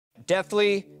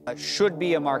Deftly should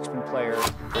be a marksman player.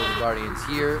 Golden Guardians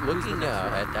here, looking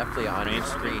at Deftly on your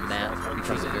screen. That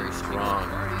becomes a very strong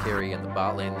carry in the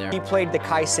bot lane there. He played the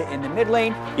Kaisa in the mid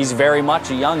lane. He's very much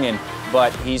a youngin,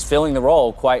 but he's filling the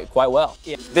role quite well.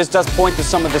 Yeah. This does point to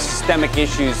some of the systemic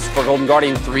issues for Golden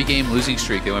Guardians. 3-game losing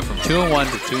streak. They went from 2-1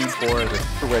 to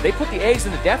 2-4. Where they put the eggs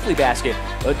in the Deftly basket,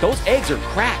 those eggs are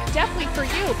cracked. Deftly for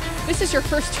you. This is your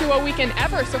first 2-0 weekend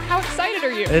ever, so how excited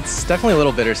are you? It's definitely a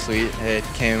little bittersweet. It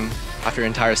came after an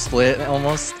entire split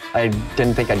almost. I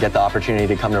didn't think I'd get the opportunity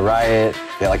to come to Riot,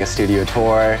 get like a studio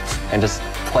tour, and just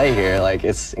play here. Like,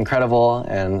 it's incredible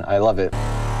and I love it.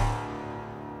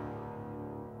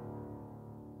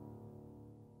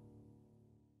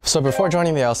 So before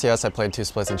joining the LCS, I played 2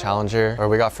 splits in Challenger, where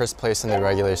we got first place in the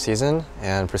regular season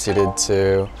and proceeded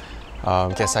to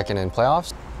get second in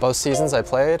playoffs. Both seasons I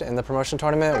played in the promotion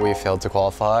tournament, we failed to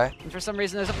qualify. And for some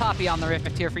reason, there's a Poppy on the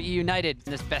Rift here for E United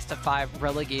in this best-of-5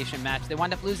 relegation match. They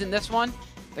wind up losing this one.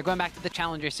 They're going back to the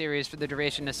Challenger Series for the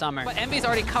duration of summer. But Envy's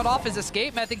already cut off his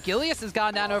escape method. Gilius has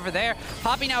gone down over there.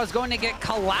 Poppy now is going to get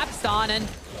collapsed on, and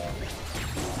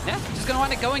yeah, just going to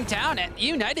wind up going down. And E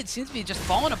United seems to be just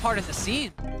falling apart at the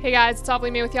scene. Hey guys, it's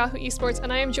Deftly May with Yahoo Esports,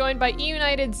 and I am joined by E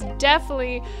United's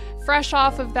Deftly, fresh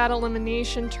off of that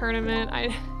elimination tournament.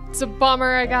 It's a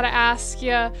bummer, I gotta ask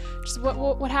you, just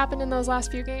what happened in those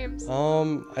last few games?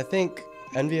 I think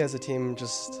Envy as a team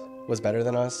just was better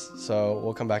than us, so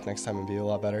we'll come back next time and be a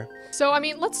lot better. So, I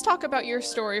mean, let's talk about your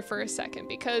story for a second,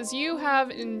 because you have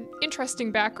an interesting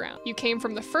background. You came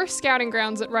from the first scouting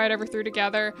grounds that Riot ever threw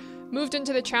together, moved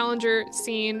into the Challenger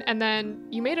scene, and then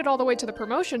you made it all the way to the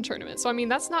promotion tournament. So, I mean,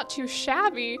 that's not too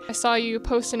shabby. I saw you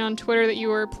posting on Twitter that you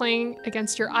were playing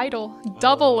against your idol,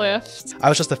 Doublelift. I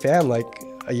was just a fan like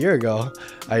a year ago.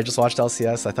 I just watched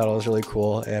LCS, I thought it was really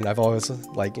cool, and I've always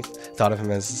like thought of him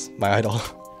as my idol.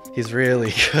 He's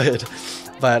really good,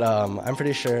 but I'm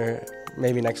pretty sure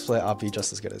maybe next split I'll be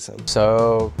just as good as him.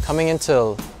 So coming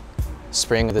into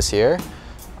spring of this year,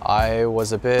 I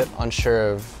was a bit unsure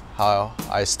of how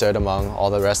I stood among all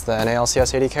the rest of the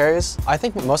NALCS AD carries. I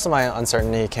think most of my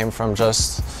uncertainty came from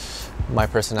just my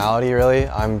personality, really.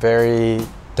 I'm very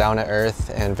down to earth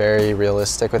and very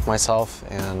realistic with myself,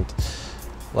 and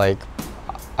like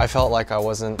I felt like I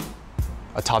wasn't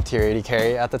a top tier AD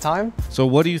carry at the time. So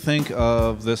what do you think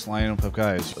of this lineup of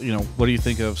guys? You know, what do you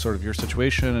think of sort of your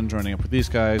situation and joining up with these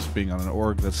guys, being on an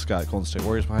org that's got Golden State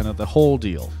Warriors behind it, the whole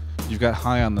deal? You've got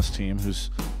High on this team who's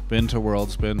been to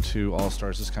Worlds, been to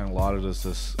All-Stars, is kind of lauded as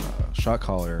this shot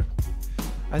caller.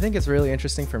 I think it's really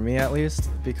interesting for me at least,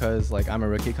 because like I'm a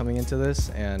rookie coming into this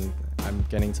and I'm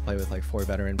getting to play with like 4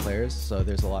 veteran players, so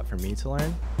there's a lot for me to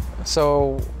learn.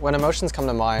 So when emotions come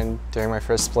to mind during my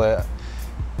first split,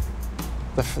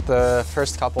 the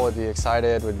first couple would be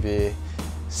excited, would be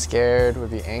scared,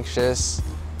 would be anxious.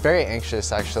 Very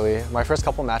anxious, actually. My first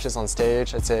couple matches on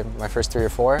stage, I'd say my first 3 or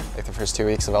 4, like the first 2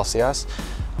 weeks of LCS,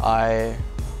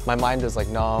 my mind was like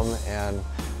numb, and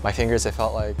my fingers, I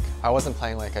felt like I wasn't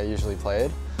playing like I usually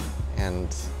played,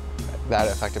 and that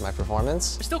affected my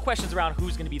performance. There's still questions around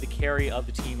who's going to be the carry of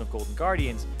the team of Golden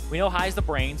Guardians. We know High's the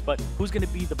brains, but who's going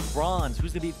to be the bronze?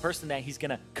 Who's going to be the person that he's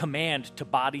going to command to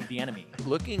body the enemy?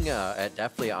 Looking at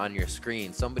Deftly on your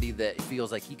screen, somebody that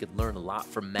feels like he could learn a lot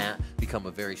from Matt, become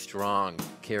a very strong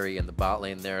carry in the bot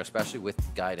lane there, especially with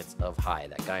the guidance of High,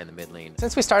 that guy in the mid lane.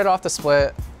 Since we started off the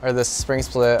split, or the spring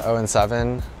split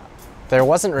 0-7, there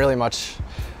wasn't really much.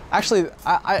 Actually,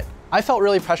 I felt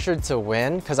really pressured to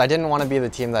win because I didn't want to be the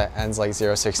team that ends like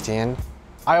 0-16.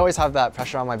 I always have that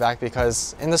pressure on my back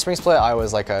because in the spring split I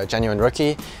was like a genuine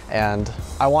rookie, and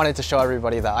I wanted to show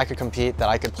everybody that I could compete, that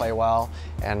I could play well,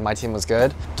 and my team was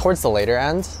good. Towards the later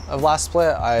end of last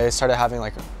split, I started having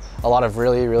like a lot of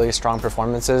really strong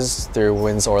performances through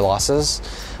wins or losses.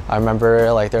 I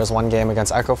remember like there was one game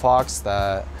against Echo Fox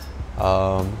that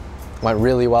went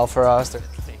really well for us.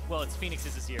 Well, it's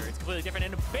Phoenix's this year. It's completely different.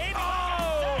 And baby,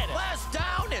 Last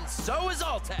down, and so is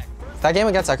Altec. That game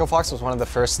against Echo Fox was one of the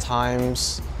first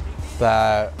times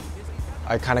that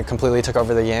I kind of completely took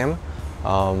over the game.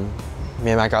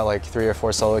 Me and Matt got like 3 or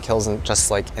 4 solo kills and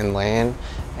just like in lane,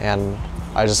 and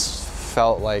I just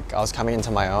felt like I was coming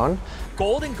into my own.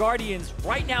 Golden Guardians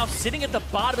right now sitting at the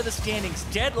bottom of the standings,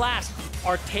 dead last,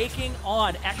 are taking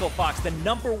on Echo Fox, the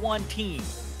 #1 team.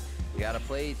 You gotta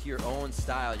play to your own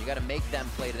style. You gotta make them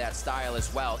play to that style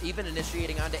as well. Even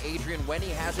initiating onto Adrian when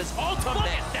he has his ultimate. Look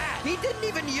at that! He didn't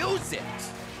even use it.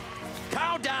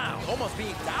 Cow down, almost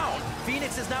being down.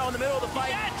 Phoenix is now in the middle of the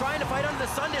fight, trying to fight under the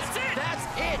sun.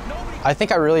 That's it. Nobody. I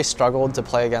think I really struggled to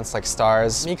play against like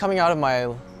stars. Me coming out of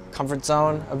my comfort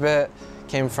zone a bit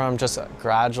came from just a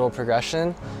gradual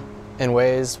progression in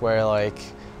ways where like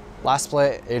Last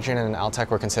split, Adrian and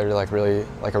Altec were considered like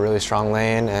a really strong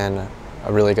lane and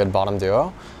a really good bottom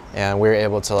duo, and we were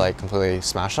able to like completely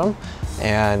smash them,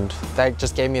 and that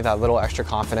just gave me that little extra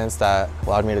confidence that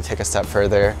allowed me to take a step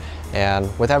further. And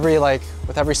with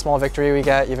every small victory we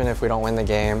get, even if we don't win the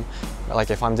game,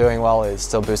 like if I'm doing well, it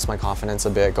still boosts my confidence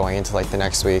a bit going into like the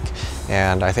next week,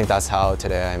 and I think that's how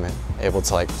today I'm able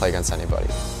to like play against anybody.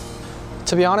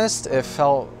 To be honest, it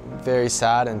felt very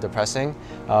sad and depressing,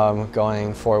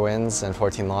 going 4 wins and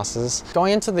 14 losses.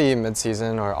 Going into the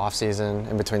mid-season or off-season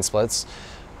in between splits,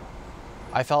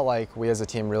 I felt like we as a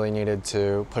team really needed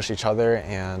to push each other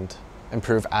and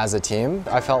improve as a team.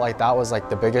 I felt like that was like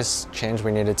the biggest change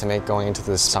we needed to make going into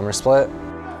this summer split.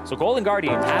 So Golden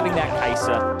Guardians having that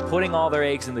Kai'Sa, putting all their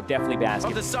eggs in the Deftly basket.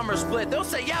 Of the summer split, they'll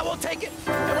say, yeah, we'll take it,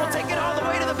 and we'll take it all the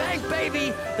way to the bank,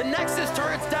 baby. The Nexus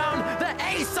turrets down, the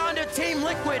ace onto Team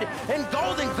Liquid, and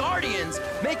Golden Guardians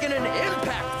making an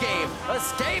impact game, a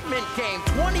statement game,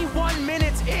 21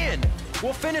 minutes in.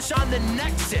 We'll finish on the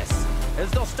Nexus as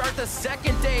they'll start the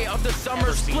second day of the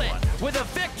summer split with a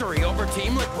victory over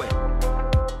Team Liquid.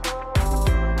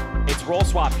 It's role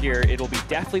swap here. It'll be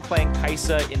Deftly playing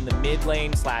Kai'Sa in the mid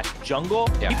lane / jungle.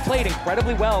 Yeah. He played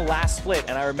incredibly well last split,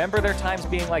 and I remember their times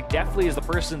being like Deftly is the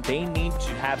person they need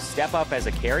to have step up as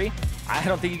a carry. I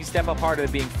don't think you can step up harder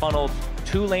than being funneled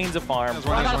 2 lanes of farm.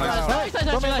 Nice. Good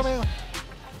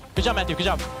job, Matthew. Good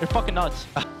job. You're fucking nuts.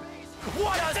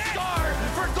 What a start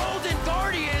for Golden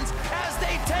Guardians as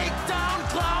they take down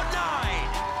Cloud9.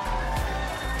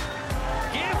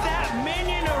 Give that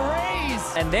minion a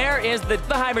raise. And there is the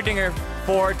Heimerdinger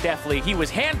for Deftly. He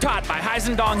was hand-taught by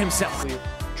Heimerdinger himself.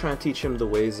 Trying to teach him the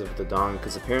ways of the Dong,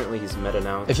 because apparently he's meta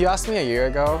now. If you asked me a year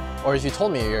ago, or if you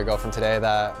told me a year ago from today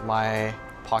that my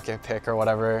pocket pick or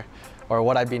whatever, or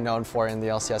what I'd be known for in the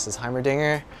LCS is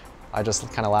Heimerdinger, I just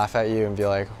kind of laugh at you and be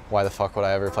like, why the fuck would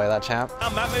I ever play that champ?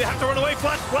 Matt may have to run away,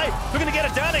 flash play. We're gonna get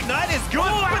it down, Ignite is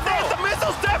good, but there's the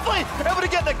missiles, Deftly able to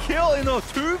get the kill in the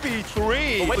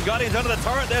 2v3. The Guardians under the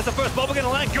turret, there's the first bubble gonna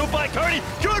land. Goodbye, Cody,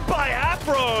 goodbye,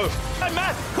 Afro. And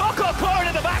Matt, Coco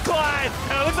in the back line.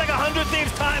 And it looks like 100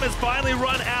 Thieves' time has finally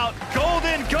run out.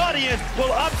 Golden Guardians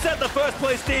will upset the first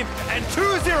place team and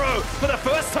 2-0 for the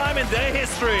first time in their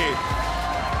history.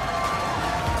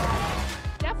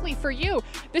 For you,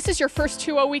 this is your first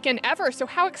 2-0 weekend ever, so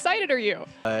how excited are you?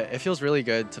 It feels really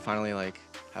good to finally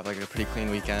have a pretty clean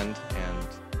weekend and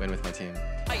win with my team.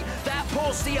 That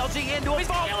pulls CLG into a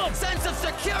false sense of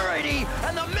security,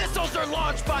 and the missiles are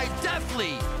launched by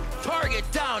Deftly. Target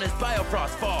down as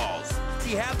Biofrost falls.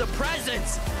 He have the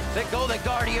presence that Golden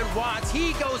Guardian wants.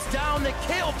 He goes down, the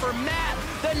kill for Matt.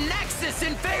 The Nexus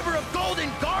in favor of Golden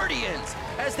Guardians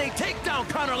as they take down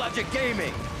Counter Logic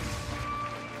Gaming.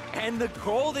 And the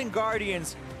Golden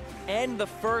Guardians end the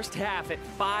first half at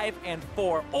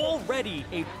 5-4. Already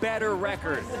a better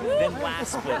record than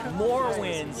last split. More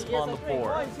wins on the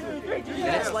board.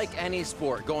 And it's like any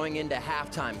sport, going into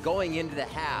halftime, going into the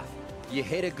half. You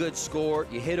hit a good score,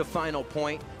 you hit a final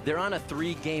point. They're on a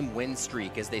 3-game win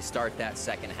streak as they start that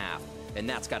second half. And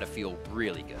that's got to feel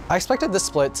really good. I expected this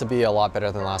split to be a lot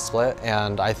better than last split,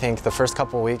 and I think the first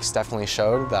couple weeks definitely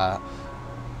showed that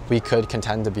we could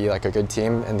contend to be like a good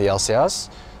team in the LCS.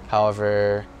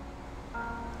 However,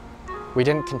 we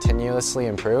didn't continuously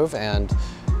improve, and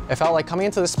it felt like coming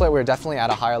into the split we were definitely at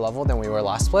a higher level than we were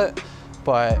last split,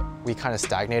 but we kind of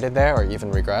stagnated there or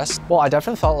even regressed. Well, I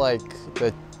definitely felt like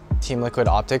the Team Liquid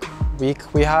Optic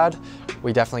week we had,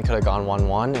 we definitely could have gone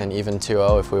 1-1 and even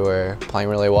 2-0 if we were playing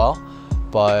really well,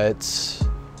 but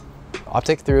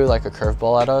Optic threw like a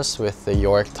curveball at us with the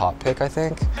Yorick top pick, I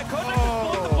think.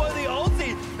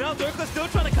 Still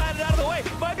trying to kite it out of the way.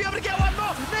 Might be able to get one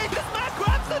more. Nathan Matt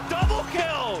grabs the double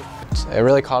kill. It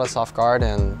really caught us off guard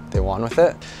and they won with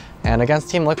it. And against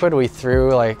Team Liquid, we threw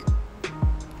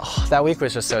that week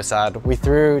was just so sad. We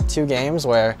threw 2 games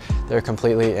where they're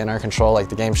completely in our control. Like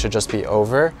the game should just be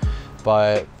over.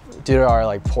 But due to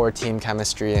our poor team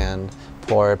chemistry and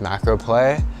poor macro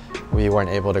play, we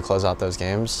weren't able to close out those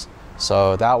games.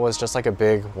 So that was just a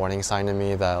big warning sign to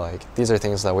me that these are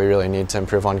things that we really need to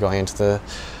improve on going into the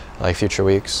future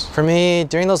weeks. For me,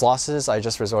 during those losses, I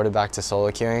just resorted back to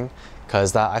solo queuing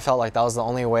because I felt like that was the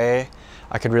only way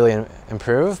I could really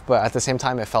improve, but at the same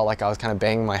time, it felt like I was kind of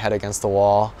banging my head against the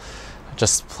wall,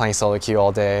 just playing solo queue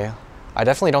all day. I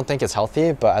definitely don't think it's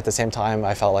healthy, but at the same time,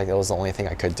 I felt like it was the only thing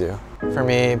I could do. For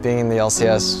me, being in the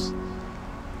LCS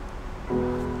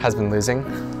has been losing.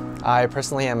 I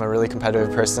personally am a really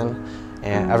competitive person.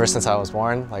 And ever since I was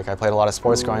born, I played a lot of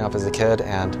sports growing up as a kid,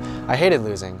 and I hated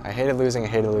losing. I hated losing,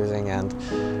 and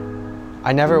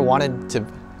I never wanted to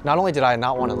not only did I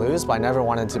not want to lose, but I never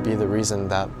wanted to be the reason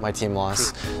that my team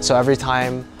lost. So every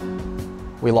time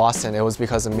we lost and it was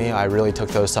because of me, I really took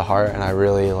those to heart, and I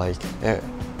really it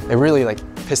really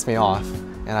pissed me off,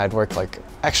 and I'd work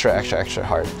extra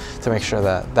hard to make sure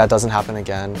that that doesn't happen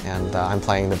again, and I'm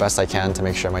playing the best I can to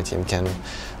make sure my team can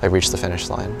reach the finish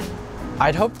line.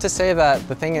 I'd hope to say that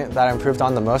the thing that I improved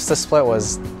on the most this split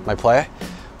was my play.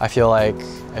 I feel like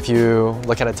if you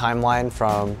look at a timeline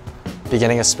from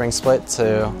beginning of spring split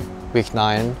to week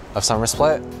 9 of summer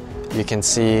split, you can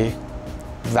see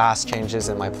vast changes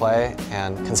in my play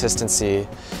and consistency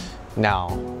now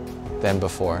than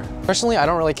before. Personally, I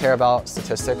don't really care about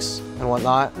statistics and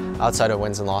whatnot outside of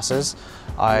wins and losses.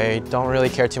 I don't really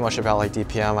care too much about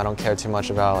DPM. I don't care too much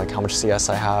about how much CS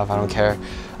I have. I don't care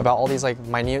about all these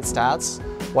minute stats.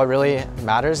 What really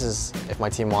matters is if my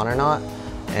team won or not,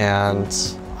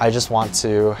 and I just want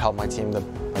to help my team the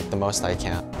most I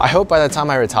can. I hope by the time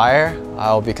I retire,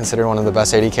 I'll be considered one of the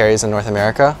best AD carries in North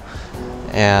America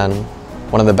and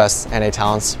one of the best NA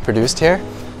talents produced here.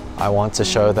 I want to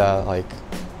show that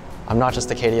I'm not just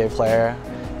a KDA player,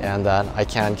 and that I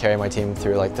can carry my team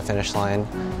through the finish line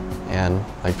and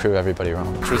prove everybody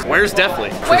wrong. Where's Deftly?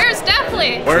 Where's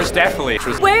Deftly? Where's Deftly?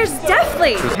 Where's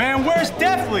Deftly? Man, where's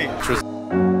Deftly?